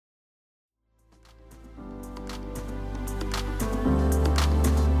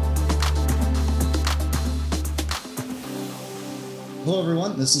Hello,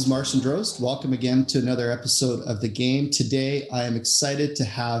 everyone. This is Marcin Drozd. Welcome again to another episode of The Game. Today, I am excited to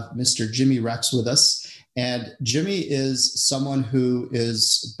have Mr. Jimmy Rex with us. And Jimmy is someone who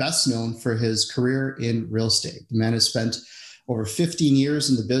is best known for his career in real estate. The man has spent over 15 years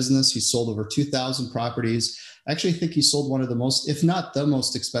in the business. He sold over 2,000 properties. I actually think he sold one of the most, if not the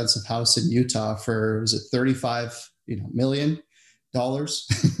most expensive house in Utah for, was it $35 million?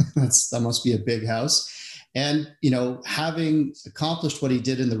 That must be a big house. And, having accomplished what he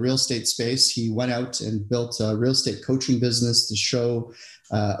did in the real estate space, he went out and built a real estate coaching business to show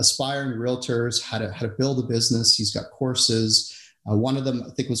aspiring realtors how to build a business. He's got courses. One of them,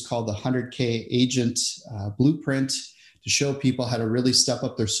 I think, was called the 100K Agent Blueprint, to show people how to really step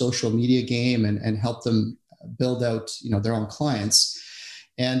up their social media game and help them build out, their own clients.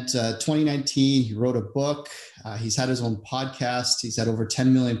 And 2019, he wrote a book. He's had his own podcast. He's had over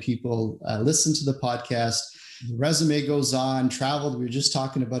 10 million people listen to the podcast. The resume goes on, traveled. We were just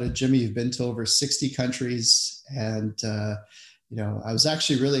talking about it, Jimmy. You've been to over 60 countries. And, I was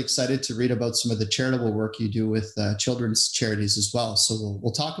actually really excited to read about some of the charitable work you do with children's charities as well. So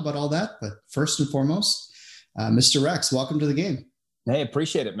we'll talk about all that. But first and foremost, Mr. Rex, welcome to The Game. Hey,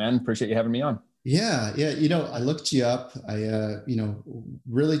 appreciate it, man. Appreciate you having me on. Yeah. I looked you up. I,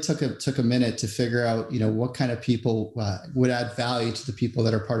 really took a minute to figure out, what kind of people would add value to the people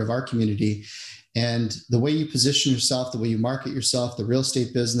that are part of our community. And the way you position yourself, the way you market yourself, the real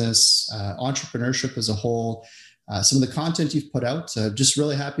estate business, entrepreneurship as a whole, some of the content you've put out, just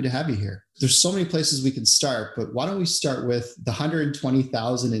really happy to have you here. There's so many places we can start, but why don't we start with the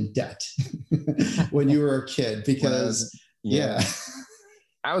 120,000 in debt when you were a kid? Because yeah.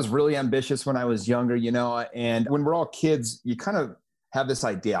 I was really ambitious when I was younger, and when we're all kids, you kind of have this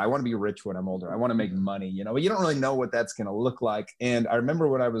idea. I want to be rich when I'm older. I want to make money, but you don't really know what that's going to look like. And I remember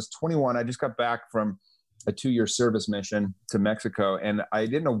when I was 21, I just got back from a 2-year service mission to Mexico, and I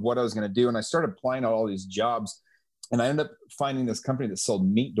didn't know what I was going to do. And I started applying to all these jobs, and I ended up finding this company that sold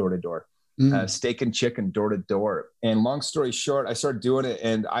meat door to door. Steak and chicken door to door. And long story short, I started doing it.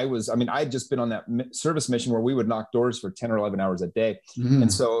 And I had just been on that service mission where we would knock doors for 10 or 11 hours a day.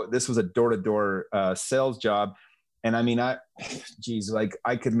 And so this was a door to door sales job. And I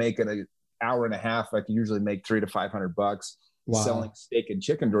could make it an hour and a half. I could usually make $300 to $500 selling steak and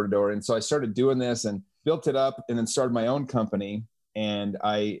chicken door to door. And so I started doing this and built it up and then started my own company. And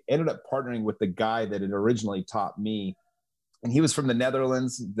I ended up partnering with the guy that had originally taught me. And he was from the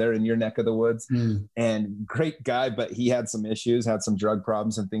Netherlands. They're in your neck of the woods. And great guy, but he had some issues, had some drug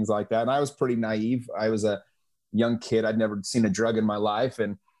problems and things like that. And I was pretty naive. I was a young kid. I'd never seen a drug in my life.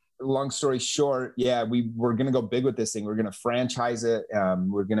 And long story short, we were going to go big with this thing. We're going to franchise it.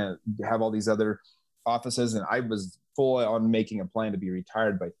 We're going to have all these other offices. And I was full on making a plan to be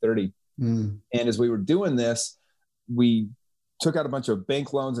retired by 30. And as we were doing this, we took out a bunch of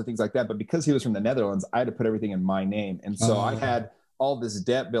bank loans and things like that. But because he was from the Netherlands, I had to put everything in my name. And so I had all this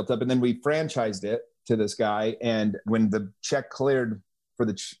debt built up, and then we franchised it to this guy. And when the check cleared for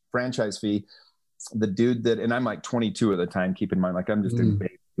the franchise fee, the dude and I'm like 22 at the time, keep in mind, like I'm just a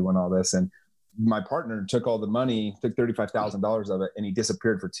baby doing all this. And my partner took all the money, took $35,000 of it, and he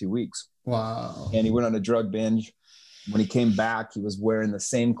disappeared for 2 weeks. Wow. And he went on a drug binge. When he came back, he was wearing the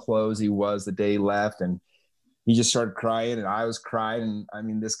same clothes he was the day he left. And he just started crying, and I was crying.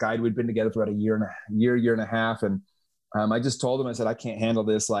 And this guy, we'd been together for about a year and a half. And I just told him, I said, I can't handle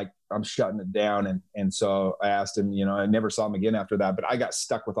this. Like, I'm shutting it down. And so I asked him, I never saw him again after that, but I got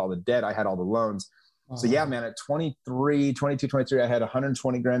stuck with all the debt. I had all the loans. Wow. So yeah, man, at 23, I had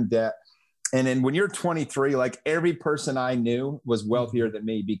 120 grand debt. And then when you're 23, like every person I knew was wealthier than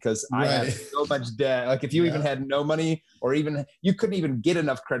me because I had so much debt. Like if you even had no money, or even you couldn't even get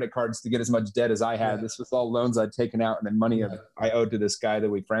enough credit cards to get as much debt as I had. This was all loans I'd taken out and then money I owed to this guy that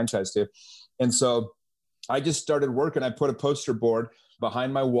we franchised to. And so I just started working. I put a poster board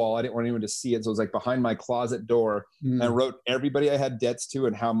behind my wall. I didn't want anyone to see it. So it was like behind my closet door. And I wrote everybody I had debts to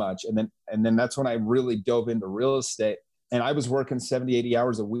and how much. And then that's when I really dove into real estate. And I was working 70, 80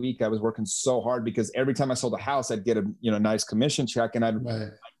 hours a week. I was working so hard because every time I sold a house, I'd get a nice commission check, and I'd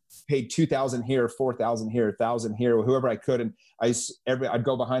pay $2,000 here, $4,000 here, $1,000 here, whoever I could. And I'd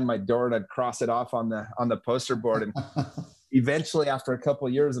go behind my door and I'd cross it off on the poster board. And eventually, after a couple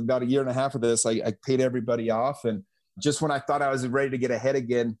of years, about a year and a half of this, I paid everybody off. And just when I thought I was ready to get ahead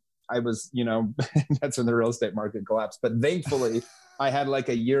again, I was, that's when the real estate market collapsed. But thankfully, I had like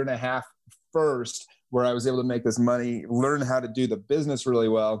a year and a half first where I was able to make this money, learn how to do the business really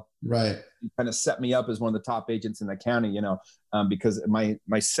well. Right. Kind of set me up as one of the top agents in the county, because my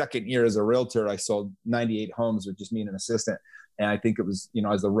second year as a realtor, I sold 98 homes with just me and an assistant. And I think it was, I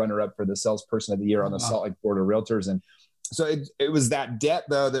was the runner up for the salesperson of the year on the Salt Lake Board of Realtors. And So it was that debt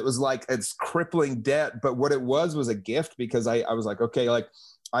though, that was like, it's crippling debt. But what it was a gift, because I was like, okay, like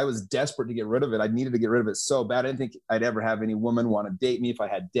I was desperate to get rid of it. I needed to get rid of it so bad. I didn't think I'd ever have any woman want to date me if I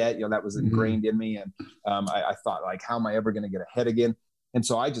had debt. You know, that was ingrained in me. And I thought, like, how am I ever going to get ahead again? And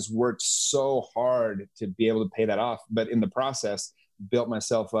so I just worked so hard to be able to pay that off. But in the process, built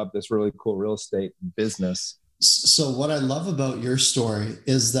myself up this really cool real estate business. So what I love about your story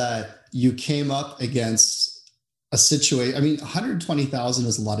is that you came up against a situation. I mean, 120,000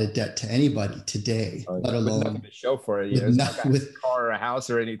 is a lot of debt to anybody today, let alone with nothing to show for it. With a car or a house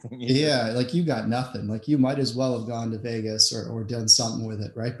or anything. Yeah. Like you got nothing. Like you might as well have gone to Vegas or done something with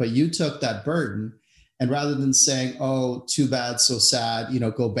it. Right. But you took that burden, and rather than saying, oh, too bad, so sad, you know,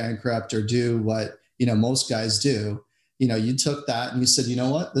 go bankrupt or do what, you know, most guys do, you know, you took that and you said, you know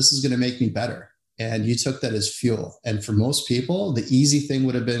what, this is going to make me better. And you took that as fuel. And for most people, the easy thing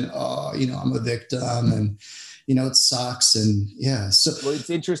would have been, oh, you know, I'm a victim and, you know, it sucks. And yeah. So well,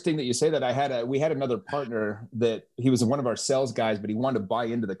 it's interesting that you say that. We had another partner that he was one of our sales guys, but he wanted to buy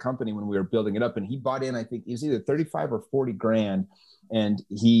into the company when we were building it up. And he bought in, I think it was either 35 or 40 grand. And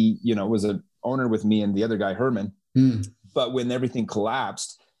he, you know, was an owner with me and the other guy, Herman. But when everything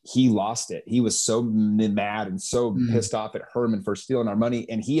collapsed, he lost it. He was so mad and so pissed off at Herman for stealing our money.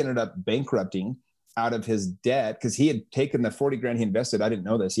 And he ended up bankrupting out of his debt because he had taken the 40 grand he invested. I didn't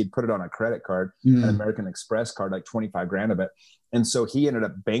know this. He'd put it on a credit card, an American Express card, like 25 grand of it. And so he ended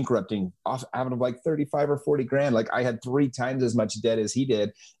up bankrupting off out of like 35 or 40 grand. Like I had 3 times as much debt as he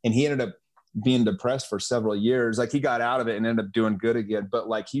did. And he ended up being depressed for several years. Like he got out of it and ended up doing good again. But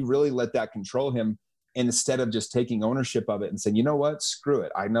like he really let that control him. And instead of just taking ownership of it and saying, you know what, screw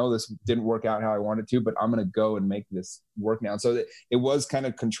it. I know this didn't work out how I wanted to, but I'm going to go and make this work now. And so it was kind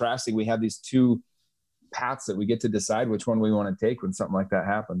of contrasting. We have these 2 paths that we get to decide which one we want to take when something like that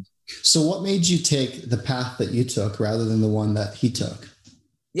happens. So what made you take the path that you took rather than the one that he took?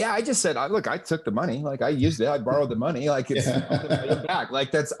 Yeah, I just said, look, I took the money. Like I used it. I borrowed the money. Like it's back.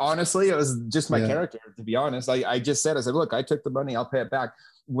 Like that's honestly, it was just my character, to be honest. I just said, look, I took the money. I'll pay it back.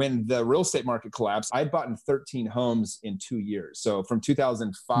 When the real estate market collapsed, I bought in 13 homes in 2 years. So from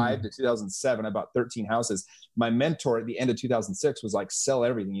 2005 to 2007, I bought 13 houses. My mentor at the end of 2006 was like, sell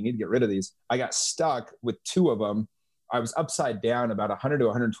everything. You need to get rid of these. I got stuck with 2 of them. I was upside down about 100 to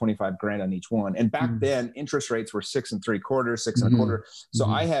 125 grand on each one. And back then interest rates were 6 3/4, 6.25. So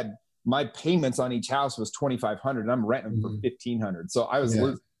I had my payments on each house was 2,500 and I'm renting for 1,500. So I was,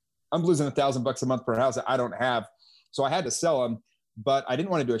 I'm losing $1,000 a month per house that I don't have. So I had to sell them, but I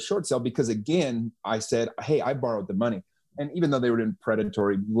didn't want to do a short sale because again, I said, hey, I borrowed the money. And even though they were doing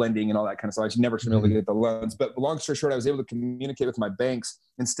predatory lending and all that kind of stuff, I should never be able to get the loans. But long story short, I was able to communicate with my banks.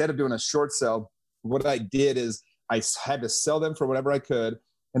 Instead of doing a short sale, what I did is I had to sell them for whatever I could.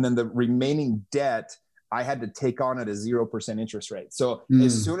 And then the remaining debt, I had to take on at a 0% interest rate. So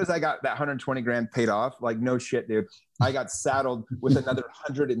as soon as I got that 120 grand paid off, like no shit, dude, I got saddled with another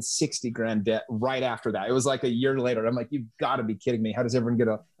 160 grand debt right after that. It was like a year later. I'm like, you've got to be kidding me. How does anyone get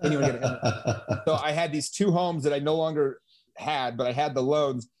a So I had these 2 homes that I no longer had, but I had the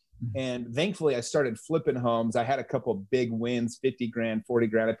loans. And thankfully I started flipping homes. I had a couple of big wins, 50 grand, 40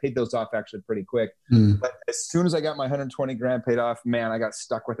 grand. I paid those off actually pretty quick. But as soon as I got my 120 grand paid off, man, I got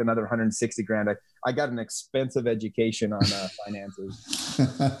stuck with another 160 grand. I got an expensive education on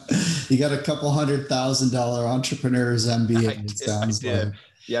finances. You got a couple $100,000 entrepreneur's MBA. It sounds like.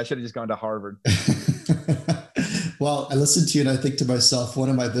 Yeah, I should have just gone to Harvard. Well, I listened to you and I think to myself, one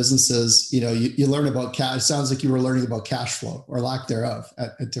of my businesses, you know, you learn about cash. It sounds like you were learning about cash flow or lack thereof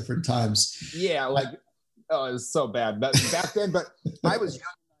at different times. Yeah. Like, oh, it was so bad. But back then, but I was young.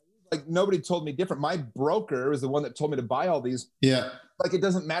 Like nobody told me different. My broker was the one that told me to buy all these. Yeah. Like it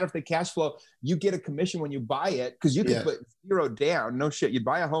doesn't matter if they cash flow, you get a commission when you buy it because you can put 0 down. No shit. You'd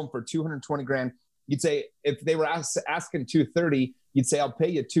buy a home for 220 grand. You'd say, if they were asking 230, you'd say, I'll pay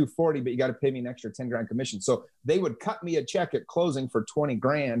you 240, but you got to pay me an extra 10 grand commission. So they would cut me a check at closing for 20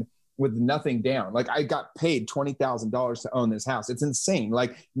 grand with nothing down. Like I got paid $20,000 to own this house. It's insane.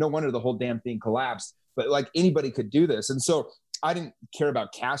 Like no wonder the whole damn thing collapsed, but like anybody could do this. And so I didn't care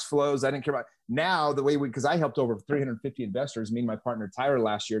about cash flows. I didn't care about now the way because I helped over 350 investors, me and my partner Tyler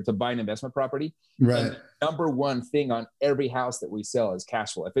last year to buy an investment property. Right. And the number one thing on every house that we sell is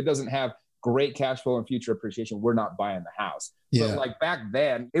cash flow. If it doesn't have great cash flow and future appreciation, we're not buying the house. Yeah. But like back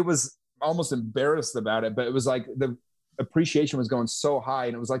then, it was almost embarrassed about it, but it was like the appreciation was going so high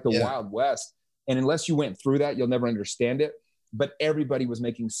and it was like the Wild West. And unless you went through that, you'll never understand it. but everybody was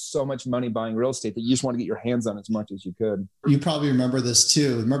making so much money buying real estate that you just want to get your hands on as much as you could. You probably remember this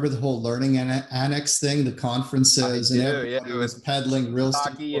too. Remember the whole learning annex thing, the conferences, and everybody was peddling real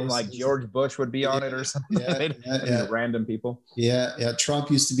estate courses. And like George Bush would be on it or something. Random people. Yeah.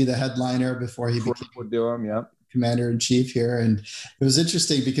 Trump used to be the headliner before he would do them. Yeah. Commander-in-chief here. And it was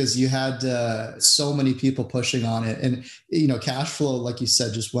interesting because you had so many people pushing on it, and cash flow, like you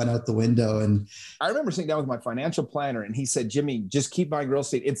said, just went out the window. And I remember sitting down with my financial planner and he said, Jimmy, just keep buying real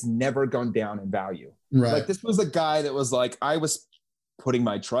estate. It's never gone down in value. Right. Like, this was a guy that was like, I was putting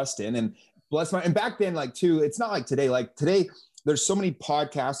my trust in, and and back then, like, too, it's not like today. Like today, there's so many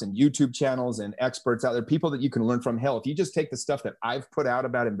podcasts and YouTube channels and experts out there, people that you can learn from. Hell, if you just take the stuff that I've put out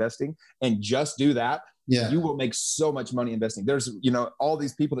about investing and just do that, you will make so much money investing. There's, all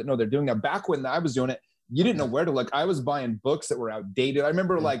these people that know they're doing that. Back when I was doing it, you didn't know where to look. I was buying books that were outdated. I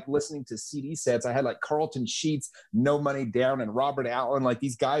remember like listening to CD sets. I had like Carlton Sheets, No Money Down, and Robert Allen, like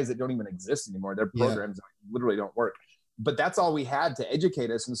these guys that don't even exist anymore. Their programs literally don't work. But that's all we had to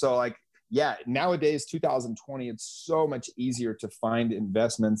educate us. And so like, nowadays, 2020, it's so much easier to find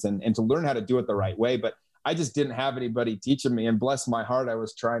investments and to learn how to do it the right way. But I just didn't have anybody teaching me, and bless my heart, I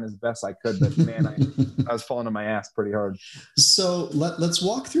was trying as best I could, but man, I was falling on my ass pretty hard. So let's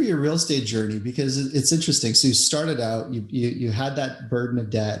walk through your real estate journey, because it's interesting. So you started out, you had that burden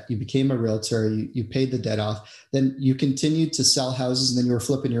of debt, you became a realtor, you paid the debt off, then you continued to sell houses, and then you were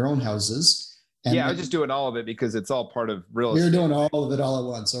flipping your own houses. And I was just doing all of it because it's all part of real estate. You're doing all of it all at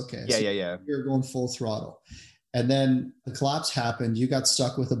once. Okay. Yeah. You're going full throttle. And then the collapse happened. You got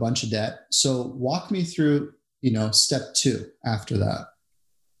stuck with a bunch of debt. So walk me through, step 2 after that.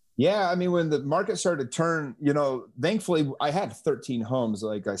 Yeah. I mean, when the market started to turn, thankfully I had 13 homes,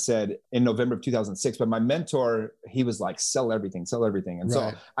 like I said, in November of 2006, but my mentor, he was like, sell everything. And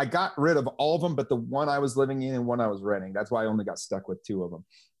so I got rid of all of them, but the one I was living in and one I was renting. That's why I only got stuck with 2 of them.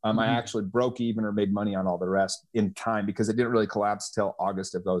 I actually broke even or made money on all the rest in time, because it didn't really collapse till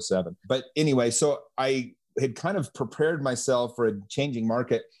August of 2007. But anyway, so I had kind of prepared myself for a changing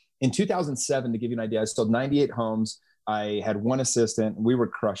market. In 2007, to give you an idea, I sold 98 homes. I had 1 assistant. We were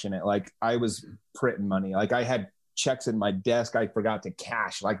crushing it. Like, I was printing money. Like, I had checks in my desk I forgot to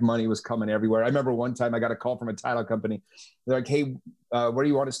cash. Like, money was coming everywhere. I remember one time I got a call from a title company. They're like, hey, where do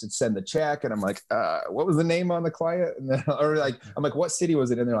you want us to send the check? And I'm like, what was the name on the client? And then, I'm like, what city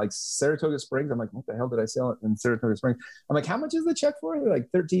was it in? They're like, Saratoga Springs. I'm like, what the hell did I sell it in Saratoga Springs? I'm like, how much is the check for? They're like,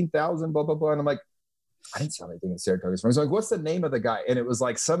 13,000, blah, blah, blah. And I'm like, I didn't sell anything in Saratoga Springs. I'm like, what's the name of the guy? And it was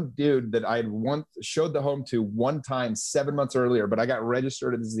like some dude that I had once showed the home to one time 7 months earlier, but I got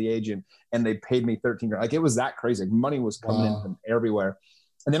registered as the agent and they paid me 13 grand. Like, it was that crazy. Like, money was coming in from everywhere.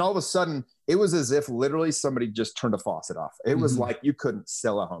 And then all of a sudden, it was as if literally somebody just turned a faucet off. It was like you couldn't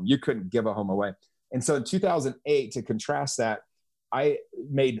sell a home. You couldn't give a home away. And so in 2008, to contrast that, I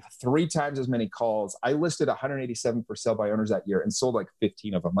made 3 times as many calls. I listed 187 for sale by owners that year and sold like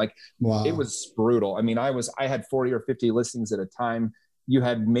 15 of them. Like, It was brutal. I mean, I had 40 or 50 listings at a time. You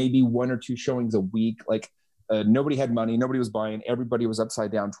had maybe 1 or 2 showings a week. Like, nobody had money. Nobody was buying. Everybody was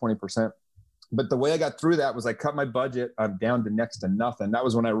upside down 20%. But the way I got through that was I cut my budget down to next to nothing. That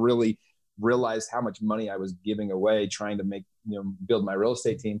was when I really realized how much money I was giving away trying to build my real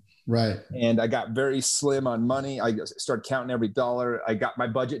estate team. Right. And I got very slim on money. I started counting every dollar. I got my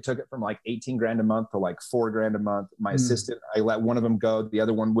budget, took it from like 18 grand a month to like 4 grand a month. My assistant, I let one of them go. The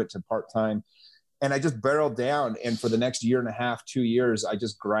other one went to part-time. And I just barreled down. And for the next 1.5, 2 years, I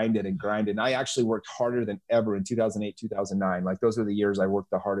just grinded. And I actually worked harder than ever in 2008, 2009. Like, those were the years I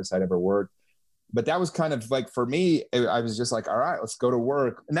worked the hardest I'd ever worked. But that was kind of like, for me, I was just like, all right, let's go to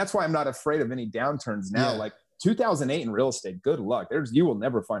work. And that's why I'm not afraid of any downturns now. Like 2008 in real estate, good luck. You will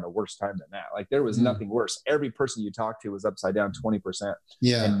never find a worse time than that. Like, there was nothing worse. Every person you talked to was upside down 20%.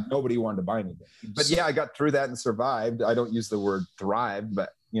 Yeah. And nobody wanted to buy anything. But I got through that and survived. I don't use the word thrived, but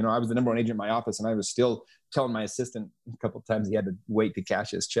I was the number 1 agent in my office, and I was still telling my assistant a couple of times he had to wait to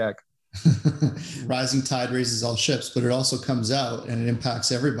cash his check. Rising tide raises all ships, but it also comes out and it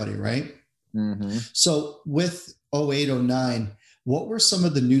impacts everybody, right? Mm-hmm. So with 08, 09, what were some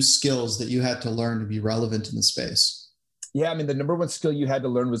of the new skills that you had to learn to be relevant in the space? Yeah, I mean, the number 1 skill you had to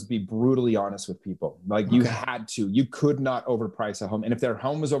learn was be brutally honest with people. Like, you had to. You could not overprice a home. And if their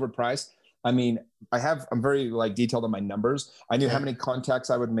home was overpriced, I mean, I'm very like detailed on my numbers. I knew how many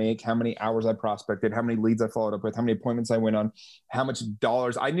contacts I would make, how many hours I prospected, how many leads I followed up with, how many appointments I went on, how much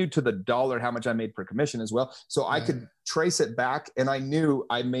dollars. I knew to the dollar how much I made per commission as well. So I could trace it back, and I knew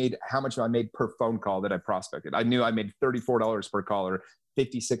how much I made per phone call that I prospected. I knew I made $34 per call or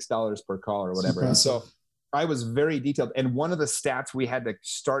 $56 per call or whatever. And so I was very detailed. And one of the stats we had to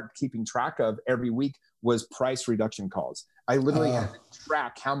start keeping track of every week was price reduction calls. I literally had to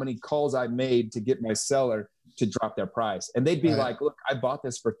track how many calls I made to get my seller to drop their price. And they'd be like, look, I bought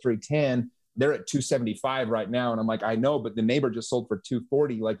this for 310. They're at 275 right now. And I'm like, I know, but the neighbor just sold for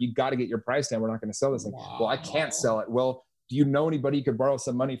 240. Like, you got to get your price down. We're not going to sell this thing. Well, I can't sell it. Well, do you know anybody you could borrow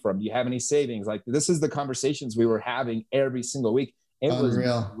some money from? Do you have any savings? Like, this is the conversations we were having every single week. It was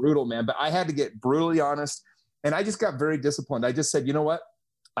brutal, man. But I had to get brutally honest. And I just got very disciplined. I just said, you know what?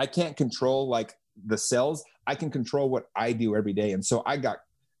 I can't control like the sales. I can control what I do every day. And so I got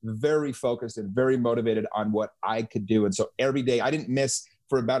very focused and very motivated on what I could do. And so every day, I didn't miss,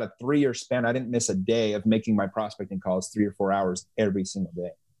 for about a 3-year span, I didn't miss a day of making my prospecting calls 3 or 4 hours every single day.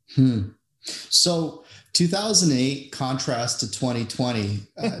 So 2008 contrast to 2020,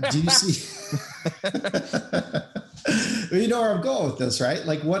 do you see, you know where I'm going with this, right?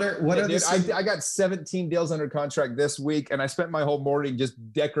 Like what are the I got 17 deals under contract this week, and I spent my whole morning just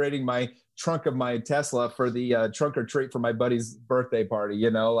decorating my trunk of my Tesla for the trunk or treat for my buddy's birthday party, you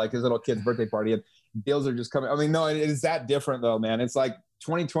know, like his little kid's birthday party, and deals are just coming. I mean, no, it is that different though, man. It's like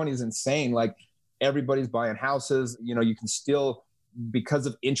 2020 is insane. Like, everybody's buying houses, you know, you can still, because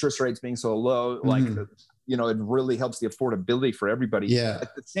of interest rates being so low, like, you know, it really helps the affordability for everybody. Yeah.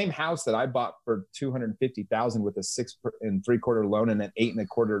 Like the same house that I bought for $250,000 with a 6 3/4 loan and an 8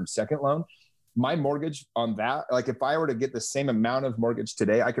 1/4 second loan, my mortgage on that, like if I were to get the same amount of mortgage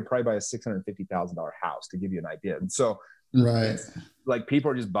today, I could probably buy a $650,000 house, to give you an idea. And so, like, people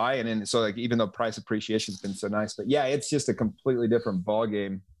are just buying. And so, like, even though price appreciation has been so nice, but yeah, it's just a completely different ball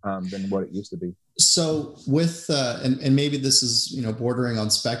game than what it used to be. So with, and maybe this is, you know, bordering on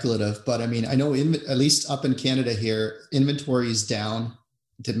speculative, but I mean, I know at least up in Canada here, inventory is down,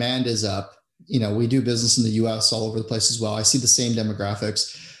 demand is up. You know, we do business in the US all over the place as well. I see the same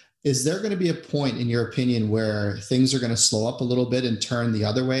demographics. Is there going to be a point, in your opinion, where things are going to slow up a little bit and turn the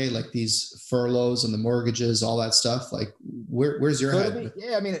other way, like these furloughs and the mortgages, all that stuff? Like, where's your head?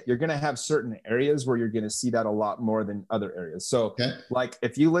 Yeah, I mean, you're going to have certain areas where you're going to see that a lot more than other areas. So, like,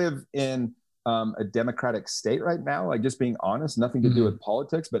 if you live in a Democratic state right now, like, just being honest, nothing to do with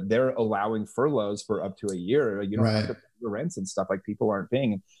politics, but they're allowing furloughs for up to a year. You don't have to pay the rents and stuff, like people aren't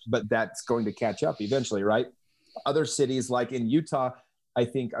paying, but that's going to catch up eventually, right? Other cities, like in Utah, I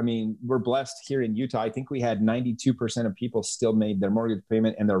think, I mean, we're blessed here in Utah. I think we had 92% of people still made their mortgage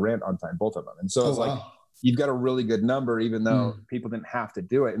payment and their rent on time, both of them. And so it's like, you've got a really good number, even though people didn't have to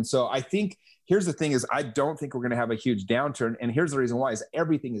do it. And so I think, here's the thing is, I don't think we're going to have a huge downturn. And here's the reason why is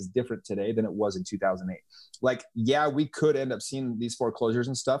everything is different today than it was in 2008. Like, yeah, we could end up seeing these foreclosures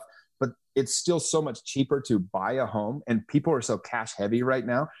and stuff, but it's still so much cheaper to buy a home. And people are so cash heavy right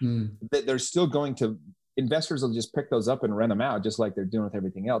now that they're still going to, investors will just pick those up and rent them out, just like they're doing with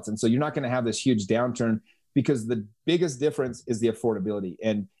everything else. And so you're not going to have this huge downturn, because the biggest difference is the affordability.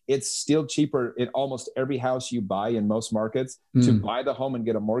 And it's still cheaper in almost every house you buy in most markets to buy the home and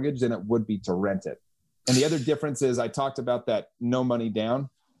get a mortgage than it would be to rent it. And the other difference is, I talked about that no money down.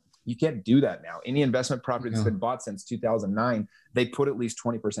 You can't do that now. Any investment property that's been bought since 2009, they put at least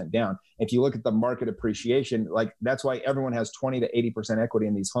 20% down. If you look at the market appreciation, like, that's why everyone has 20 to 80% equity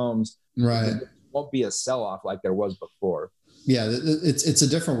in these homes. Right. Won't be a sell-off like there was before. Yeah, it's a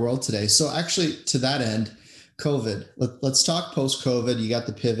different world today. So actually, to that end, COVID, let's talk post-COVID. You got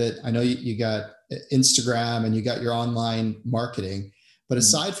the pivot. I know you got Instagram and you got your online marketing. But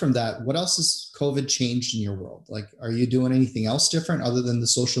aside from that, what else has COVID changed in your world? Like, are you doing anything else different other than the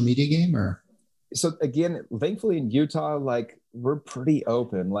social media game? Or so again, thankfully in Utah, like, we're pretty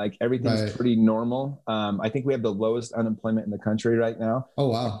open, like everything's pretty normal. I think we have the lowest unemployment in the country right now. Oh,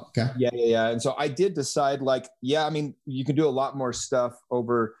 wow. Okay. Yeah. And so I did decide, like, I mean, you can do a lot more stuff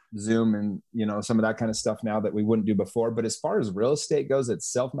over Zoom and, you know, some of that kind of stuff now that we wouldn't do before. But as far as real estate goes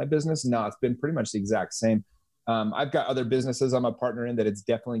itself, my business, no, it's been pretty much the exact same. I've got other businesses I'm a partner in that it's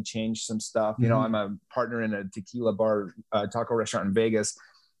definitely changed some stuff. You know, I'm a partner in a tequila bar, taco restaurant in Vegas.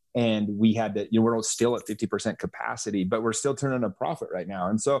 And we had to, you know, we're still at 50% capacity, but we're still turning a profit right now.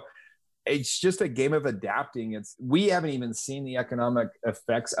 And so it's just a game of adapting. We haven't even seen the economic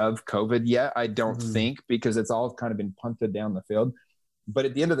effects of COVID yet, I don't think, because it's all kind of been punted down the field. But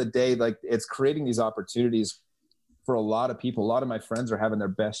at the end of the day, like, it's creating these opportunities for a lot of people. A lot of my friends are having their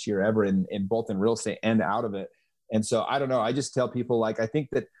best year ever in both in real estate and out of it. And so I don't know. I just tell people, like, I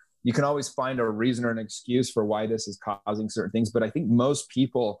think that you can always find a reason or an excuse for why this is causing certain things. But I think most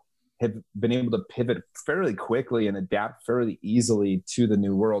people have been able to pivot fairly quickly and adapt fairly easily to the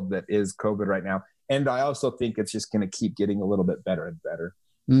new world that is COVID right now. And I also think it's just going to keep getting a little bit better and better.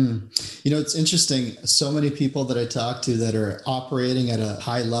 You know, it's interesting. So many people that I talk to that are operating at a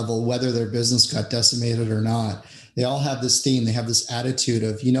high level, whether their business got decimated or not, they all have this theme. They have this attitude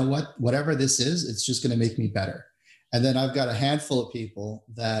of, you know what, whatever this is, it's just going to make me better. And then I've got a handful of people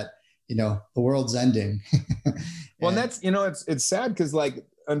that, you know, the world's ending. Well, and that's, you know, it's sad because, like,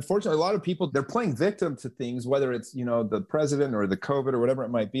 unfortunately, a lot of people, they're playing victim to things, whether it's, you know, the president or the COVID or whatever it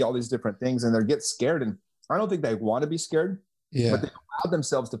might be, all these different things, and they get scared. And I don't think they want to be scared, but they allow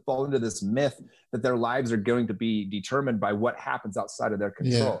themselves to fall into this myth that their lives are going to be determined by what happens outside of their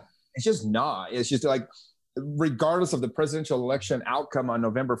control. Yeah. It's just not. It's just like, regardless of the presidential election outcome on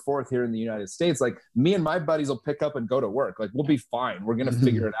November 4th here in the United States, like, me and my buddies will pick up and go to work. Like, we'll be fine. We're going to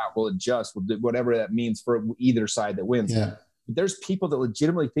figure it out. We'll adjust. We'll do whatever that means for either side that wins. Yeah. But there's people that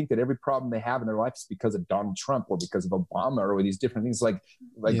legitimately think that every problem they have in their life is because of Donald Trump or because of Obama or these different things. Like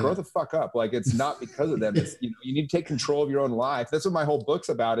grow the fuck up. Like, it's not because of them. It's, you know, you need to take control of your own life. That's what my whole book's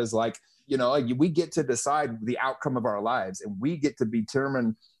about, is like, you know, like, we get to decide the outcome of our lives, and we get to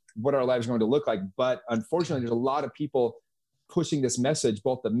determine what our lives are going to look like. But unfortunately, there's a lot of people pushing this message,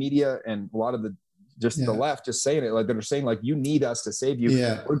 both the media and a lot of the left, just saying it, like, that are saying, like, you need us to save you.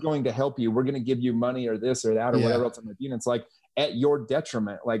 Yeah. We're going to help you. We're going to give you money or this or that or whatever else it might be. And it's like, at your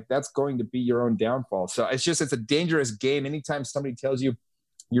detriment, like, that's going to be your own downfall. So it's a dangerous game. Anytime somebody tells you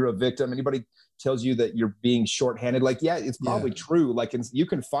you're a victim, anybody tells you that you're being shorthanded, like, yeah, it's probably true. Like, you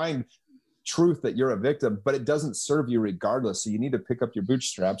can find truth that you're a victim, but it doesn't serve you regardless. So you need to pick up your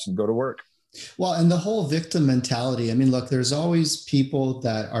bootstraps and go to work. Well, and the whole victim mentality, I mean, look, there's always people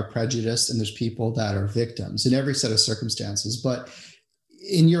that are prejudiced and there's people that are victims in every set of circumstances. But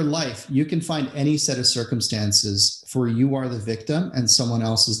in your life, you can find any set of circumstances where you are the victim and someone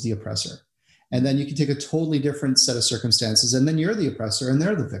else is the oppressor. And then you can take a totally different set of circumstances and then you're the oppressor and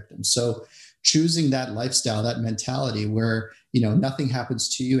they're the victim. So choosing that lifestyle, that mentality where, you know, nothing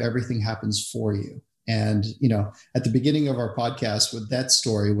happens to you, everything happens for you. And, you know, at the beginning of our podcast with that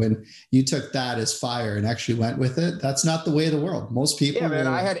story, when you took that as fire and actually went with it, that's not the way of the world. Most people. Yeah, man,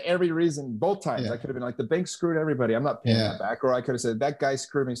 I had every reason both times. I could have been like, the bank screwed everybody. I'm not paying that back. Or I could have said, that guy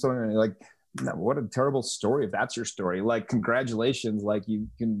screwed me. So like, no, what a terrible story if that's your story. Like, congratulations, like, you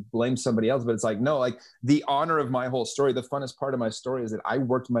can blame somebody else, but it's like, no, like, the honor of my whole story, the funnest part of my story is that I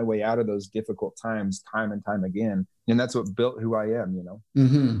worked my way out of those difficult times time and time again. And that's what built who I am, you know?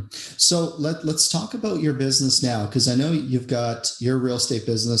 Mm-hmm. So let's talk about your business now, because I know you've got your real estate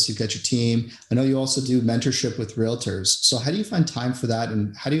business, you've got your team. I know you also do mentorship with realtors. So how do you find time for that?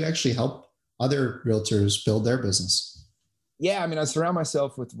 And how do you actually help other realtors build their business? Yeah, I mean, I surround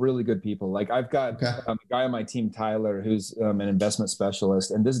myself with really good people. Like, I've got a guy on my team, Tyler, who's an investment specialist.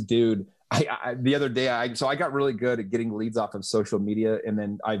 And this dude, the other day, I got really good at getting leads off of social media, and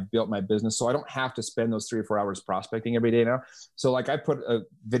then I built my business. So I don't have to spend those 3 or 4 hours prospecting every day now. So, like, I put a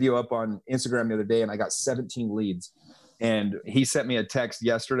video up on Instagram the other day and I got 17 leads. And he sent me a text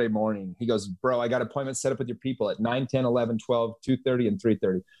yesterday morning. He goes, bro, I got appointments set up with your people at 9, 10, 11, 12, 2:30, and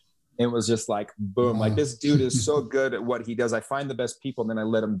 3:30. It was just like, boom, like, this dude is so good at what he does. I find the best people and then I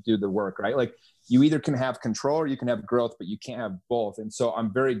let him do the work, right? Like, you either can have control or you can have growth, but you can't have both. And so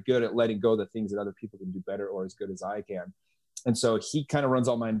I'm very good at letting go of the things that other people can do better or as good as I can. And so he kind of runs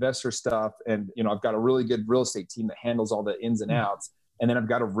all my investor stuff. And, you know, I've got a really good real estate team that handles all the ins and outs. And then I've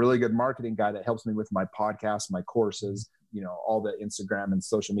got a really good marketing guy that helps me with my podcast, my courses, you know, all the Instagram and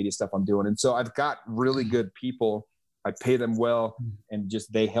social media stuff I'm doing. And so I've got really good people. I pay them well, and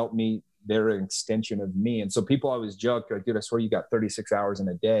just, they help me. They're an extension of me. And so people always joke, like, dude, I swear you got 36 hours in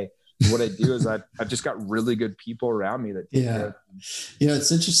a day. And what I do is I've just got really good people around me that take care of me. You know,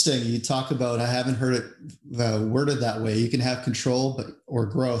 it's interesting. You talk about, I haven't heard it worded that way. You can have control or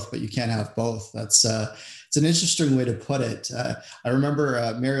growth, but you can't have both. That's it's an interesting way to put it. I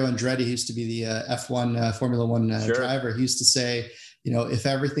remember Mario Andretti, who used to be the F1 Formula One driver. He used to say, you know, if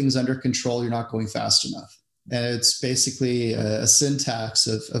everything's under control, you're not going fast enough. And it's basically a syntax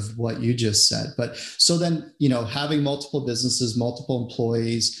of what you just said. But so then, you know, having multiple businesses, multiple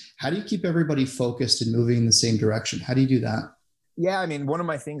employees, how do you keep everybody focused and moving in the same direction? How do you do that? Yeah, I mean, one of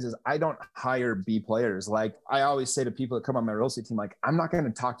my things is I don't hire B players. Like, I always say to people that come on my real estate team, like, I'm not going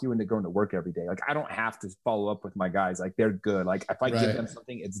to talk you into going to work every day. Like, I don't have to follow up with my guys. Like, they're good. Like, if I give them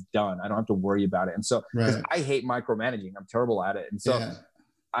something, it's done. I don't have to worry about it. And so, because I hate micromanaging, I'm terrible at it. And so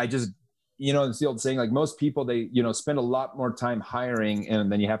I just, you know, it's the old saying, like, most people, they, you know, spend a lot more time hiring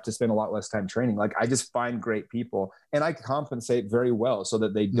and then you have to spend a lot less time training. Like, I just find great people and I compensate very well so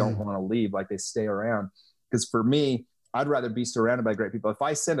that they don't want to leave, like, they stay around. Because for me, I'd rather be surrounded by great people. If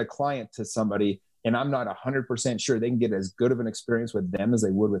I send a client to somebody and I'm not 100% sure they can get as good of an experience with them as they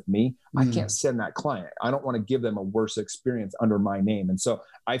would with me, I can't send that client. I don't want to give them a worse experience under my name. And so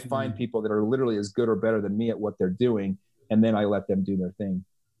I find people that are literally as good or better than me at what they're doing, and then I let them do their thing.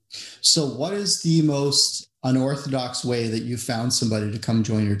 So what is the most unorthodox way that you found somebody to come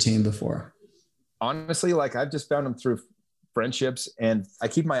join your team before? Honestly, like I've just found them through friendships, and I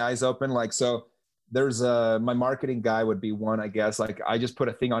keep my eyes open. Like, so there's my marketing guy would be one, I guess. Like I just put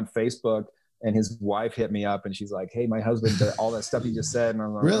a thing on Facebook and his wife hit me up and she's like, hey, my husband did all that stuff you just said. And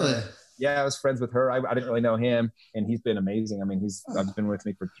I'm like, Really? Yeah, I was friends with her. I didn't really know him, and he's been amazing. I mean, I've been with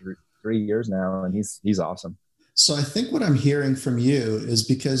me for three years now, and he's awesome. So I think what I'm hearing from you is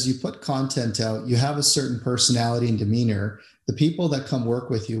because you put content out, you have a certain personality and demeanor. The people that come work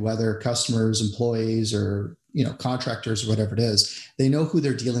with you, whether customers, employees, or contractors, or whatever it is, they know who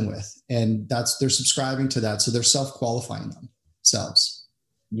they're dealing with, and they're subscribing to that. So they're self-qualifying themselves.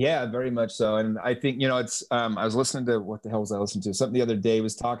 Yeah, very much so. And I think, it's, I was listening to, what the hell was I listening to? Something the other day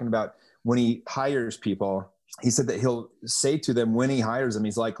was talking about when he hires people, he said that he'll say to them when he hires them,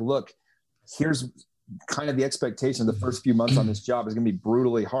 he's like, look, here's kind of the expectation of the first few months on this job is going to be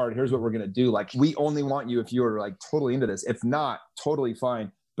brutally hard. Here's what we're going to do. Like, we only want you if you're like totally into this. If not, totally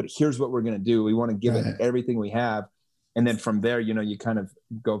fine. But here's what we're going to do. We want to give it everything we have. And then from there, you kind of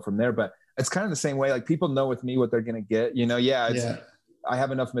go from there. But it's kind of the same way. Like, people know with me what they're going to get. I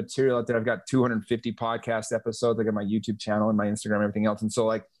have enough material out there. I've got 250 podcast episodes. I got my YouTube channel and my Instagram, everything else. And so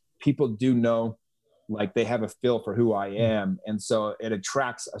like people do know, like they have a feel for who I am. And so it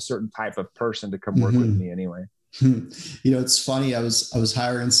attracts a certain type of person to come work with me anyway. It's funny. I was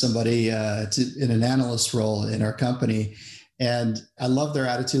hiring somebody in an analyst role in our company, and I love their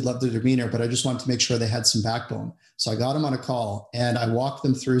attitude, love their demeanor, but I just wanted to make sure they had some backbone. So I got them on a call and I walked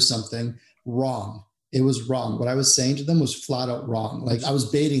them through something wrong. It was wrong. What I was saying to them was flat out wrong. Like, I was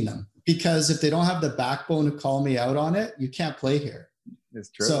baiting them, because if they don't have the backbone to call me out on it, you can't play here. It's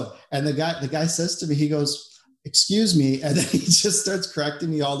true. So, and the guy says to me, he goes, excuse me. And then he just starts correcting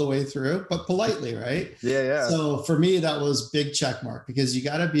me all the way through, but politely. Right. Yeah. So for me, that was big check mark, because you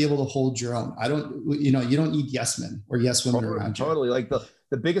got to be able to hold your own. You don't need yes men or yes women around you. Totally. Like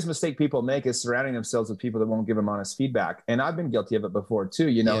the biggest mistake people make is surrounding themselves with people that won't give them honest feedback. And I've been guilty of it before too,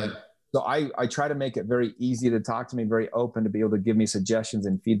 And so I try to make it very easy to talk to me, very open, to be able to give me suggestions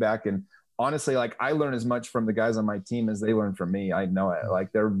and feedback. And honestly, like, I learn as much from the guys on my team as they learn from me. I know it.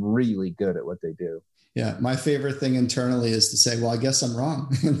 Like, they're really good at what they do. Yeah. My favorite thing internally is to say, well, I guess I'm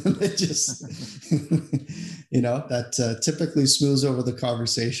wrong. And then they just, that typically smooths over the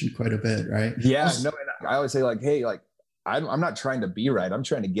conversation quite a bit. Right. Yeah. No, and I always say, like, hey, like, I'm not trying to be right. I'm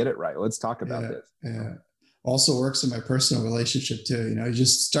trying to get it right. Let's talk about this. Yeah. Also works in my personal relationship too. You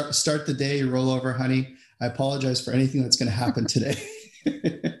just start the day, you roll over, honey, I apologize for anything that's going to happen today.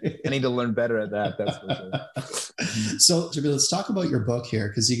 I need to learn better at that. That's for sure. So Jimmy, let's talk about your book here,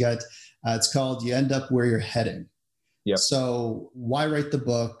 because you got, it's called You End Up Where You're Heading. Yeah. So why write the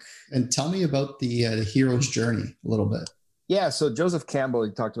book, and tell me about the hero's journey a little bit. Yeah. So Joseph Campbell,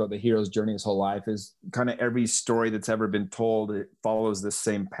 he talked about the hero's journey his whole life. Is kind of every story that's ever been told, it follows the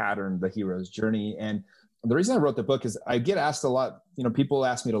same pattern, the hero's journey. And the reason I wrote the book is I get asked a lot, people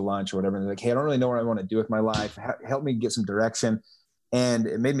ask me to lunch or whatever, and they're like, hey, I don't really know what I want to do with my life. Help me get some direction. And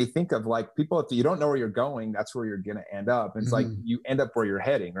it made me think of, like, people, if you don't know where you're going, that's where you're going to end up. And it's like, you end up where you're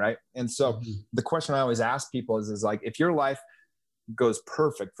heading. Right. And so the question I always ask people is like, if your life goes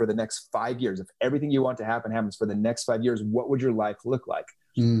perfect for the next 5 years, if everything you want to happen happens for the next 5 years, what would your life look like?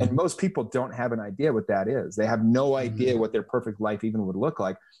 And most people don't have an idea what that is. They have no idea what their perfect life even would look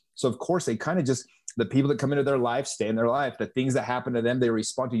like. So of course they kind of just, the people that come into their life stay in their life. The things that happen to them, they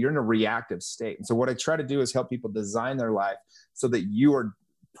respond to. You're in a reactive state. And so what I try to do is help people design their life so that you are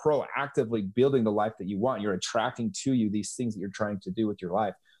proactively building the life that you want. You're attracting to you these things that you're trying to do with your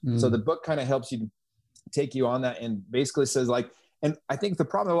life. So the book kind of helps you take you on that, and basically says, like, and I think the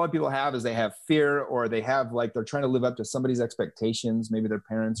problem a lot of people have is they have fear, or they have, like, they're trying to live up to somebody's expectations, maybe their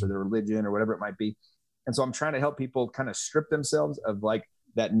parents or their religion or whatever it might be. And so I'm trying to help people kind of strip themselves of, like,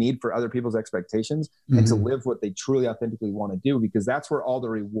 that need for other people's expectations and to live what they truly authentically want to do, because that's where all the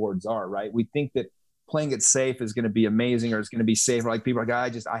rewards are, right? We think that playing it safe is going to be amazing, or it's going to be safe. Like, people are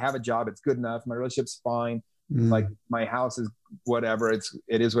like, I have a job. It's good enough. My relationship's fine. Like, my house is whatever. It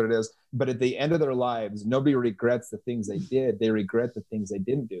is what it is. But at the end of their lives, nobody regrets the things they did. They regret the things they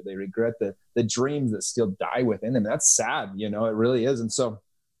didn't do. They regret the dreams that still die within them. That's sad. It really is. And so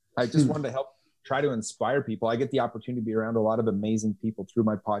I just wanted to help try to inspire people. I get the opportunity to be around a lot of amazing people through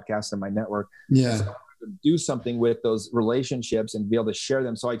my podcast and my network. Yeah. So I wanted to do something with those relationships and be able to share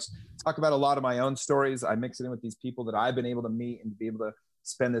them. So I talk about a lot of my own stories. I mix it in with these people that I've been able to meet and be able to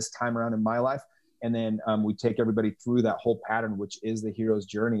spend this time around in my life. And then we take everybody through that whole pattern, which is the hero's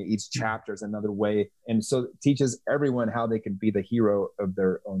journey. Each chapter is another way. And so it teaches everyone how they can be the hero of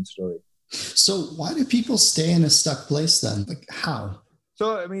their own story. So why do people stay in a stuck place then? Like, how?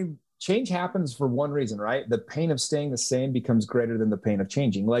 So, I mean, change happens for one reason, right? The pain of staying the same becomes greater than the pain of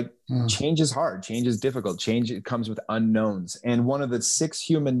changing. Like change is hard. Change is difficult. Change, it comes with unknowns. And one of the 6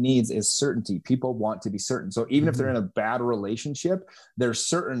 human needs is certainty. People want to be certain. So even if they're in a bad relationship, they're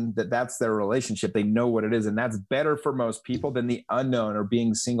certain that that's their relationship. They know what it is. And that's better for most people than the unknown or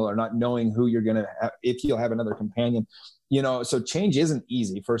being single or not knowing who you're going to have, if you'll have another companion, you know. So change isn't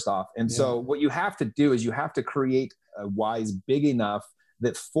easy, first off. And so what you have to do is you have to create a whys big enough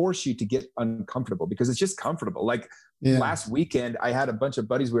that force you to get uncomfortable, because it's just comfortable. Like last weekend, I had a bunch of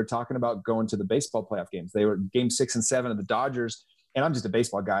buddies. We were talking about going to the baseball playoff games. They were game 6 and 7 of the Dodgers. And I'm just a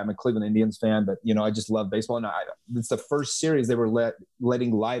baseball guy. I'm a Cleveland Indians fan, but you know, I just love baseball. And it's the first series they were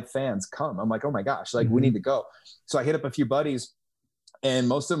letting live fans come. I'm like, oh my gosh, like we need to go. So I hit up a few buddies, and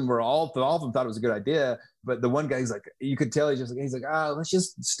most of them all of them thought it was a good idea. But the one guy, he's like, you could tell he's like, let's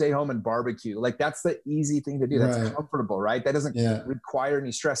just stay home and barbecue. Like that's the easy thing to do. That's comfortable, right? That doesn't require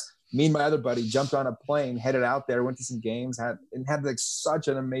any stress. Me and my other buddy jumped on a plane, headed out there, went to some games, had like such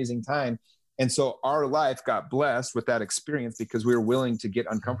an amazing time. And so our life got blessed with that experience because we were willing to get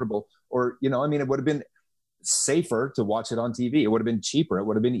uncomfortable. Or, you know, I mean, it would have been safer to watch it on TV. It would have been cheaper. It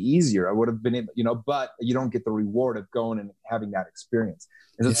would have been easier. I would have been, you know, but you don't get the reward of going and having that experience.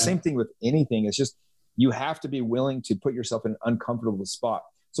 And the same thing with anything. It's just, you have to be willing to put yourself in an uncomfortable spot.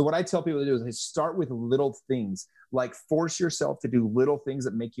 So what I tell people to do is start with little things, like force yourself to do little things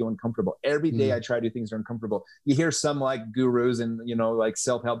that make you uncomfortable. Every day I try to do things that are uncomfortable. You hear some like gurus and, you know, like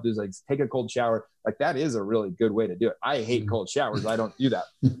self-help dudes, like take a cold shower. Like that is a really good way to do it. I hate cold showers. I don't do that,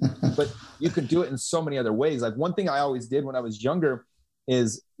 but you can do it in so many other ways. Like one thing I always did when I was younger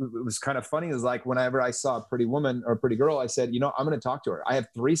is, it was kind of funny, is like whenever I saw a pretty woman or a pretty girl, I said, you know, I'm going to talk to her. I have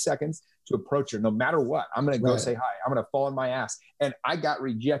 3 seconds to approach her. No matter what, I'm going to go say hi. I'm going to fall on my ass. And I got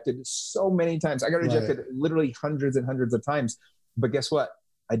rejected so many times. I got rejected literally hundreds and hundreds of times. But guess what?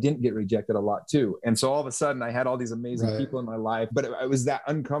 I didn't get rejected a lot too. And so all of a sudden I had all these amazing people in my life, but it was that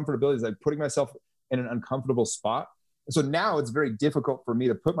uncomfortability, like putting myself in an uncomfortable spot. So now it's very difficult for me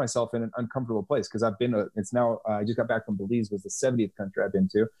to put myself in an uncomfortable place, because I've been, I just got back from Belize, was the 70th country I've been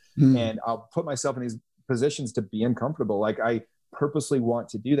to. And I'll put myself in these positions to be uncomfortable. Like I purposely want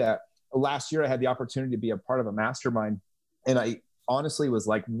to do that. Last year I had the opportunity to be a part of a mastermind, and I honestly was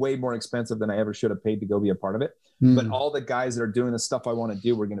like way more expensive than I ever should have paid to go be a part of it. But all the guys that are doing the stuff I want to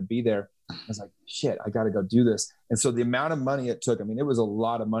do were going to be there. I was like, shit, I got to go do this. And so the amount of money it took, I mean, it was a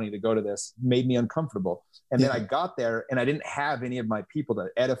lot of money to go to this, made me uncomfortable. And then I got there and I didn't have any of my people to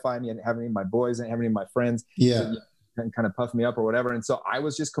edify me. I didn't have any of my boys. I didn't have any of my friends to kind of puff me up or whatever. And so I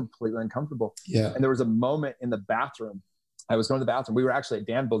was just completely uncomfortable. And there was a moment in the bathroom. I was going to the bathroom. We were actually at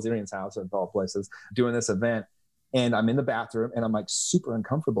Dan Bilzerian's house, of all places, doing this event. And I'm in the bathroom and I'm like super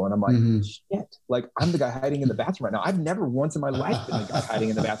uncomfortable. And I'm like, shit, like I'm the guy hiding in the bathroom right now. I've never once in my life been the guy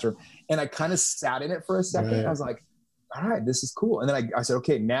hiding in the bathroom. And I kind of sat in it for a second. I was like, all right, this is cool. And then I said,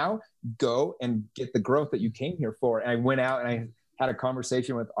 okay, now go and get the growth that you came here for. And I went out and I had a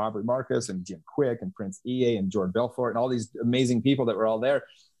conversation with Aubrey Marcus and Jim Quick and Prince EA and Jordan Belfort and all these amazing people that were all there.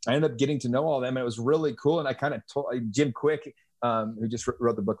 I ended up getting to know all of them. And it was really cool. And I kind of told Jim Quick, who just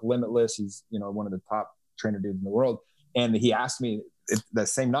wrote the book Limitless. He's, you know, one of the top trainer dudes in the world. And he asked me the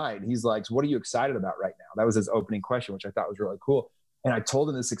same night, he's like, so what are you excited about right now? That was his opening question, which I thought was really cool. And I told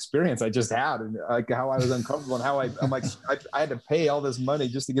him this experience I just had, and like how I was uncomfortable and how I'm like, I had to pay all this money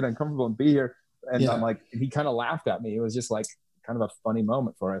just to get uncomfortable and be here. And I'm like, he kind of laughed at me. It was just like kind of a funny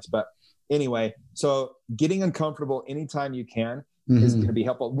moment for us. But anyway, so getting uncomfortable anytime you can is going to be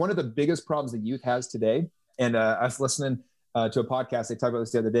helpful. One of the biggest problems the youth has today, and I was listening to a podcast, they talked about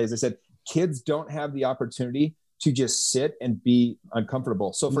this the other day, is they said, kids don't have the opportunity to just sit and be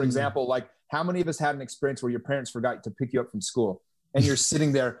uncomfortable. So for example, like how many of us had an experience where your parents forgot to pick you up from school and you're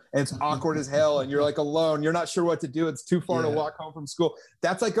sitting there and it's awkward as hell and you're like alone, you're not sure what to do. It's too far to walk home from school.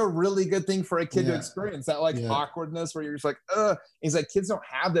 That's like a really good thing for a kid to experience, that like awkwardness where you're just like, ugh. He's like, kids don't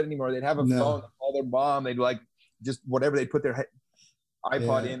have that anymore. They'd have a phone, call their mom. They'd like just whatever, they put their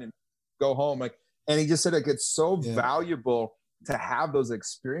iPod in and go home. Like, and he just said like, it's so valuable to have those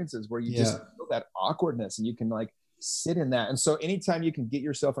experiences where you just feel that awkwardness and you can like sit in that. And so anytime you can get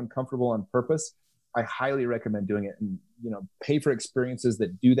yourself uncomfortable on purpose, I highly recommend doing it, and, you know, pay for experiences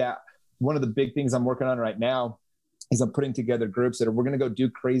that do that. One of the big things I'm working on right now is I'm putting together groups that we're going to go do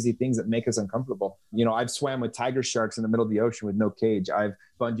crazy things that make us uncomfortable. You know, I've swam with tiger sharks in the middle of the ocean with no cage. I've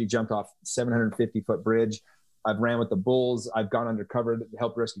bungee jumped off 750-foot bridge. I've ran with the bulls. I've gone undercover to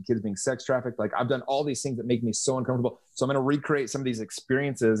help rescue kids being sex trafficked. Like I've done all these things that make me so uncomfortable. So I'm going to recreate some of these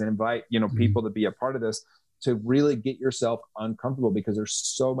experiences and invite, you know, people to be a part of this, to really get yourself uncomfortable, because there's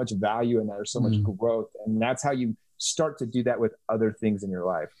so much value in that. There's so much growth. And that's how you start to do that with other things in your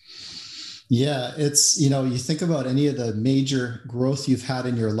life. Yeah, it's, you think about any of the major growth you've had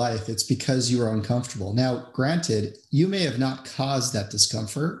in your life, it's because you are uncomfortable. Now, granted, you may have not caused that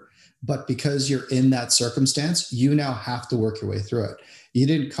discomfort, but because you're in that circumstance, you now have to work your way through it. You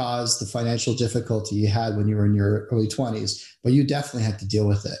didn't cause the financial difficulty you had when you were in your early 20s, but you definitely had to deal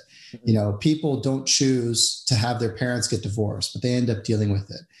with it. People don't choose to have their parents get divorced, but they end up dealing with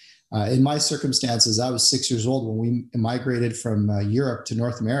it. In my circumstances, I was 6 years old when we migrated from Europe to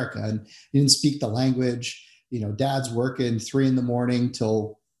North America and didn't speak the language. Dad's working 3 a.m.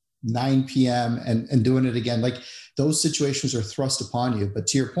 till 9 p.m. and doing it again. Like those situations are thrust upon you. But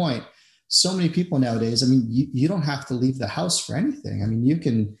to your point, so many people nowadays, I mean, you don't have to leave the house for anything. I mean, you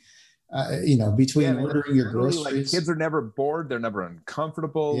can, between ordering your groceries. Like, kids are never bored. They're never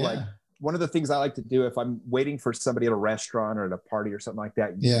uncomfortable. Yeah. Like, one of the things I like to do if I'm waiting for somebody at a restaurant or at a party or something like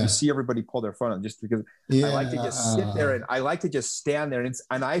that, you see everybody pull their phone on just because I like to just sit there and I like to just stand there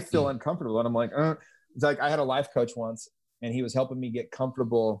and I feel uncomfortable. And I'm like, It's like I had a life coach once and he was helping me get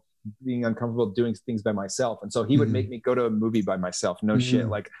comfortable being uncomfortable doing things by myself. And so he would make me go to a movie by myself. No shit.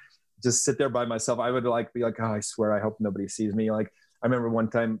 Like just sit there by myself. I would be like, oh, I swear, I hope nobody sees me. Like, I remember one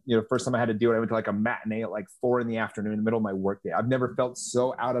time, first time I had to do it, I went to like a matinee at like 4 p.m. in the middle of my workday. I've never felt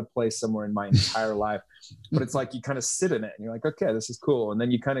so out of place somewhere in my entire life, but it's like, you kind of sit in it and you're like, okay, this is cool. And then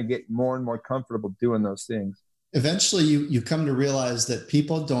you kind of get more and more comfortable doing those things. Eventually you come to realize that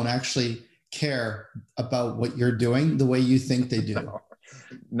people don't actually care about what you're doing the way you think they do.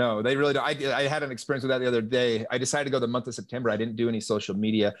 No, they really don't. I had an experience with that the other day. I decided to go the month of September. I didn't do any social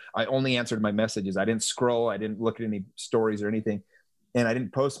media. I only answered my messages. I didn't scroll. I didn't look at any stories or anything. And I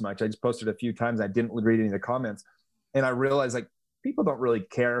didn't post much. I just posted a few times. I didn't read any of the comments. And I realized like people don't really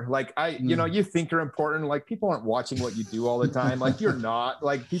care. Like you think you're important. Like people aren't watching what you do all the time. Like you're not.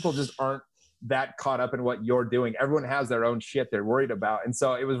 Like people just aren't that caught up in what you're doing. Everyone has their own shit they're worried about. And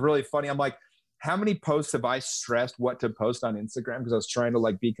so it was really funny. I'm like, how many posts have I stressed what to post on Instagram? Because I was trying to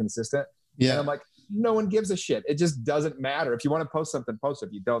like be consistent. Yeah. And I'm like, no one gives a shit. It just doesn't matter. If you want to post something, post it.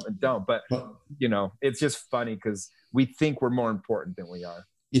 If you don't, then don't. But it's just funny because we think we're more important than we are.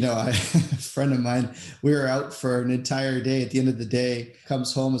 A friend of mine, we were out for an entire day. At the end of the day,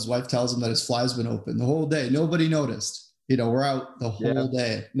 comes home, his wife tells him that his fly's been open the whole day. Nobody noticed. We're out the whole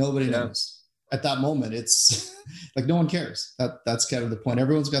day. Nobody noticed. At that moment, it's like no one cares. That's kind of the point.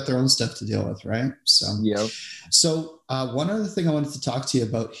 Everyone's got their own stuff to deal with, right? So one other thing I wanted to talk to you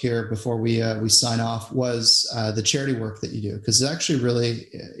about here before we sign off was the charity work that you do, because it's actually really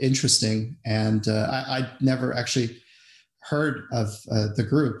interesting, and I never actually heard of the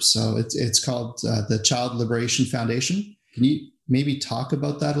group. So it's called the Child Liberation Foundation. Can you maybe talk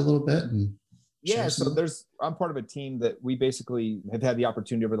about that a little bit? So I'm part of a team that we basically have had the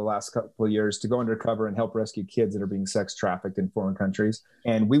opportunity over the last couple of years to go undercover and help rescue kids that are being sex trafficked in foreign countries.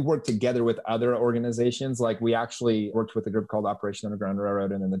 And we work together with other organizations. Like we actually worked with a group called Operation Underground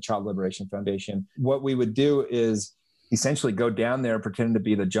Railroad and then the Child Liberation Foundation. What we would do is essentially go down there pretending to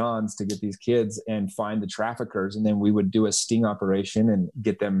be the Johns to get these kids and find the traffickers. And then we would do a sting operation and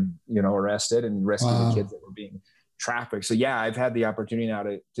get them, arrested and rescue the kids that were being traffic. So I've had the opportunity now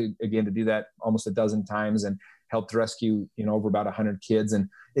to do that almost a dozen times and helped rescue, over about 100 kids. And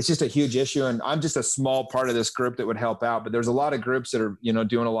it's just a huge issue. And I'm just a small part of this group that would help out, but there's a lot of groups that are,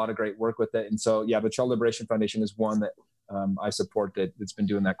 doing a lot of great work with it. And so, the Child Liberation Foundation is one that I support that's been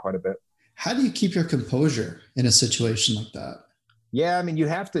doing that quite a bit. How do you keep your composure in a situation like that? Yeah, I mean, you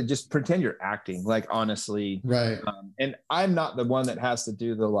have to just pretend you're acting, like, honestly. Right. And I'm not the one that has to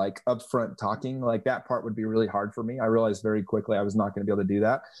do the like upfront talking. Like that part would be really hard for me. I realized very quickly I was not going to be able to do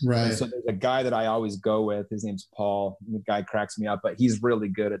that. Right. And so there's a guy that I always go with. His name's Paul. The guy cracks me up, but he's really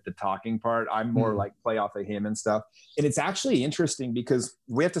good at the talking part. I'm more like play off of him and stuff. And it's actually interesting because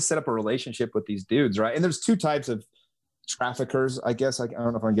we have to set up a relationship with these dudes, right? And there's two types of traffickers, I guess. I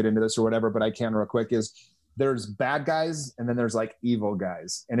don't know if I can get into this or whatever, but I can real quick. There's bad guys and then there's like evil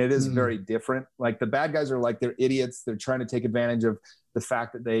guys. And it is very different. Like the bad guys are like, they're idiots. They're trying to take advantage of the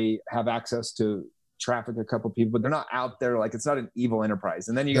fact that they have access to traffic a couple people, but they're not out there. Like it's not an evil enterprise.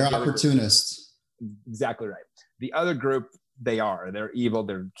 And then you got opportunists. Exactly right. The other group, they're evil.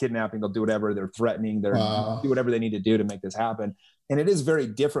 They're kidnapping. They'll do whatever. They're threatening. They're do whatever they need to do to make this happen. And it is very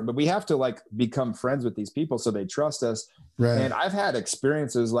different, but we have to like become friends with these people so they trust us. Right. And I've had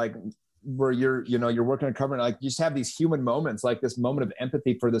experiences like where you're working on cover and like you just have these human moments, like this moment of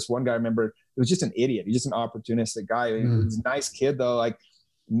empathy for this one guy. I remember it was just an idiot. He's just an opportunistic guy. He was a nice kid though, like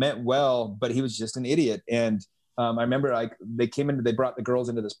meant well, but he was just an idiot. And I remember like they brought the girls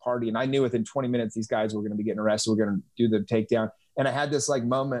into this party and I knew within 20 minutes, these guys were going to be getting arrested. We're going to do the takedown. And I had this like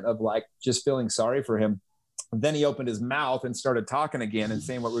moment of like just feeling sorry for him. Then he opened his mouth and started talking again and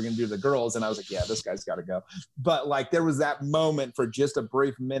saying what we're going to do to the girls. And I was like, yeah, this guy's got to go. But like, there was that moment for just a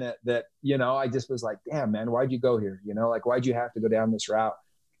brief minute that, you know, I just was like, damn, man, why'd you go here? You know, like, why'd you have to go down this route?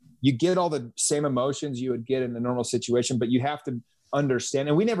 You get all the same emotions you would get in a normal situation, but you have to understand.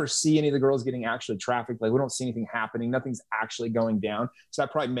 And we never see any of the girls getting actually trafficked. Like, we don't see anything happening. Nothing's actually going down. So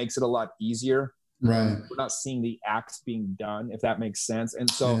that probably makes it a lot easier. Right. We're not seeing the acts being done, if that makes sense. And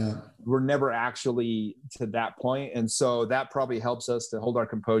so we're never actually to that point. And so that probably helps us to hold our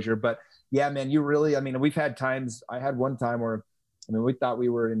composure. But yeah, man, you really, I mean, we've had times, I had one time where, I mean, we thought we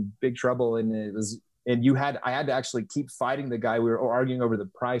were in big trouble, and it was, and I had to actually keep fighting the guy. We were arguing over the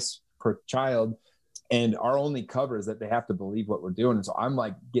price per child, and our only cover is that they have to believe what we're doing. And so I'm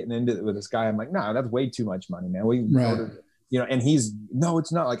like getting into it with this guy. I'm like, no, that's way too much money, man. We ordered, you know, and he's, no,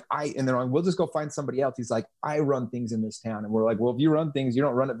 it's not. Like, and they're like, we'll just go find somebody else. He's like, I run things in this town. And we're like, well, if you run things, you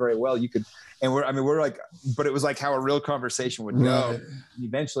don't run it very well. You could, and we're like, but it was like how a real conversation would go. Right.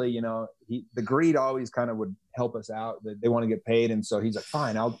 Eventually, you know, the greed always kind of would help us out, that they want to get paid. And so he's like,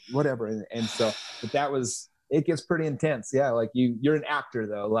 fine, I'll whatever. And so, but it gets pretty intense. Yeah. Like you're an actor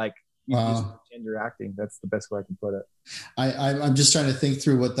though. Like, you just pretend you're acting. That's the best way I can put it. I'm just trying to think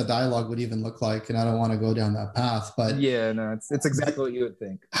through what the dialogue would even look like, and I don't want to go down that path. But yeah, no, it's exactly what you would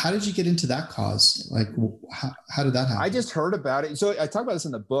think. How did you get into that cause? Like, how did that happen? I just heard about it. So I talk about this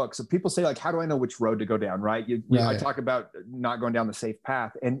in the book. So people say, like, how do I know which road to go down? Right? I talk about not going down the safe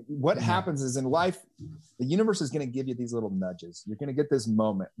path. And what happens is, in life, the universe is going to give you these little nudges. You're going to get this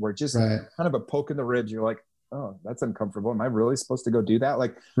moment where just kind of a poke in the ribs. You're like, oh, that's uncomfortable. Am I really supposed to go do that?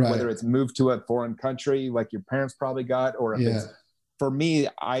 Like, whether it's move to a foreign country, like your parents probably got, or if it's, for me,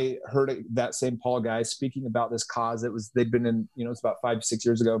 I heard that St. Paul guy speaking about this cause. They'd been in, you know, it's about 5-6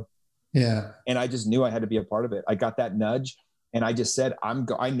 years ago. Yeah. And I just knew I had to be a part of it. I got that nudge, and I just said,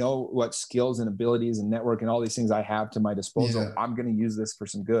 I know what skills and abilities and network and all these things I have to my disposal. Yeah. I'm going to use this for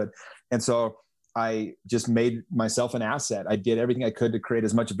some good. And so I just made myself an asset. I did everything I could to create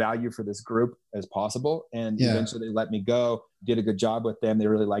as much value for this group as possible. And eventually they let me go, did a good job with them. They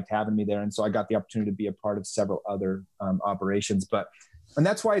really liked having me there. And so I got the opportunity to be a part of several other operations. And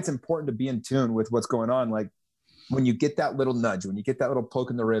that's why it's important to be in tune with what's going on. Like, when you get that little nudge, when you get that little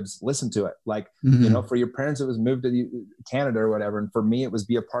poke in the ribs, listen to it. Like, you know, for your parents, it was move to Canada or whatever. And for me, it was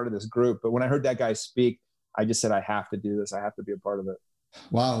be a part of this group. But when I heard that guy speak, I just said, I have to do this. I have to be a part of it.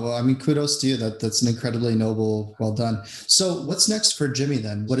 Wow. Well, I mean, kudos to you. That's an incredibly noble, well done. So what's next for Jimmy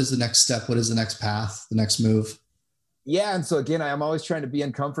then? What is the next step? What is the next path, the next move? Yeah. And so again, I'm always trying to be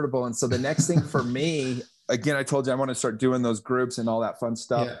uncomfortable. And so the next thing for me, again, I told you I want to start doing those groups and all that fun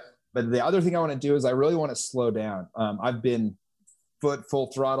stuff. Yeah. But the other thing I want to do is I really want to slow down. I've been full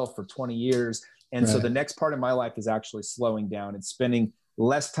throttle for 20 years. And so the next part of my life is actually slowing down and spending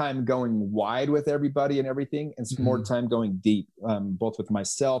less time going wide with everybody and everything, and some more time going deep, both with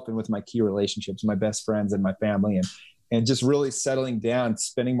myself and with my key relationships, my best friends and my family, and just really settling down,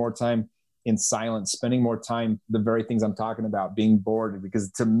 spending more time in silence, spending more time, the very things I'm talking about, being bored,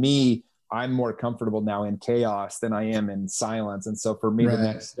 because to me, I'm more comfortable now in chaos than I am in silence. And so for me, the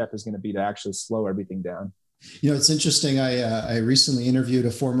next step is going to be to actually slow everything down. You know, it's interesting. I recently interviewed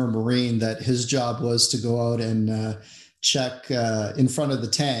a former Marine that his job was to go out and check in front of the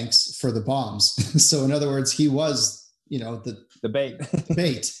tanks for the bombs. So in other words, he was, you know, the bait. The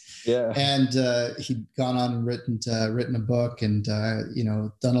bait. Yeah. And he'd gone on and written a book and, you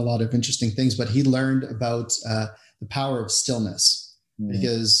know, done a lot of interesting things, but he learned about the power of stillness,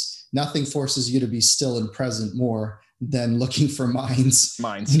 because nothing forces you to be still and present more than looking for mines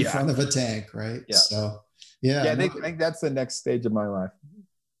in front of a tank. Right. Yeah. So, yeah. I think that's the next stage of my life.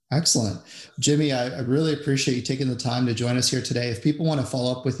 Excellent. Jimmy, I really appreciate you taking the time to join us here today. If people want to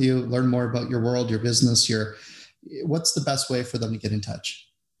follow up with you, learn more about your world, your business, what's the best way for them to get in touch?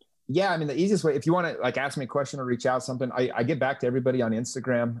 Yeah, I mean, the easiest way, if you want to like ask me a question or reach out something, I get back to everybody on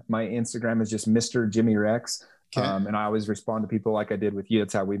Instagram. My Instagram is just Mr. Jimmy Rex. Okay. And I always respond to people like I did with you.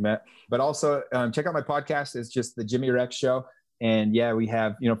 That's how we met. But also check out my podcast. It's just the Jimmy Rex Show. And yeah, we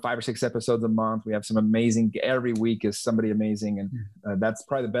have, 5 or 6 episodes a month. We have some amazing, every week is somebody amazing. And that's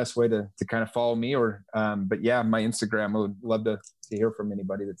probably the best way to kind of follow me but yeah, my Instagram, I would love to hear from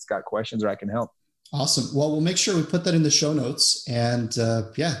anybody that's got questions or I can help. Awesome. Well, we'll make sure we put that in the show notes. And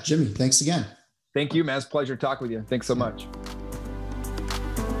yeah, Jimmy, thanks again. Thank you, man. It's a pleasure talking with you. Thanks so much.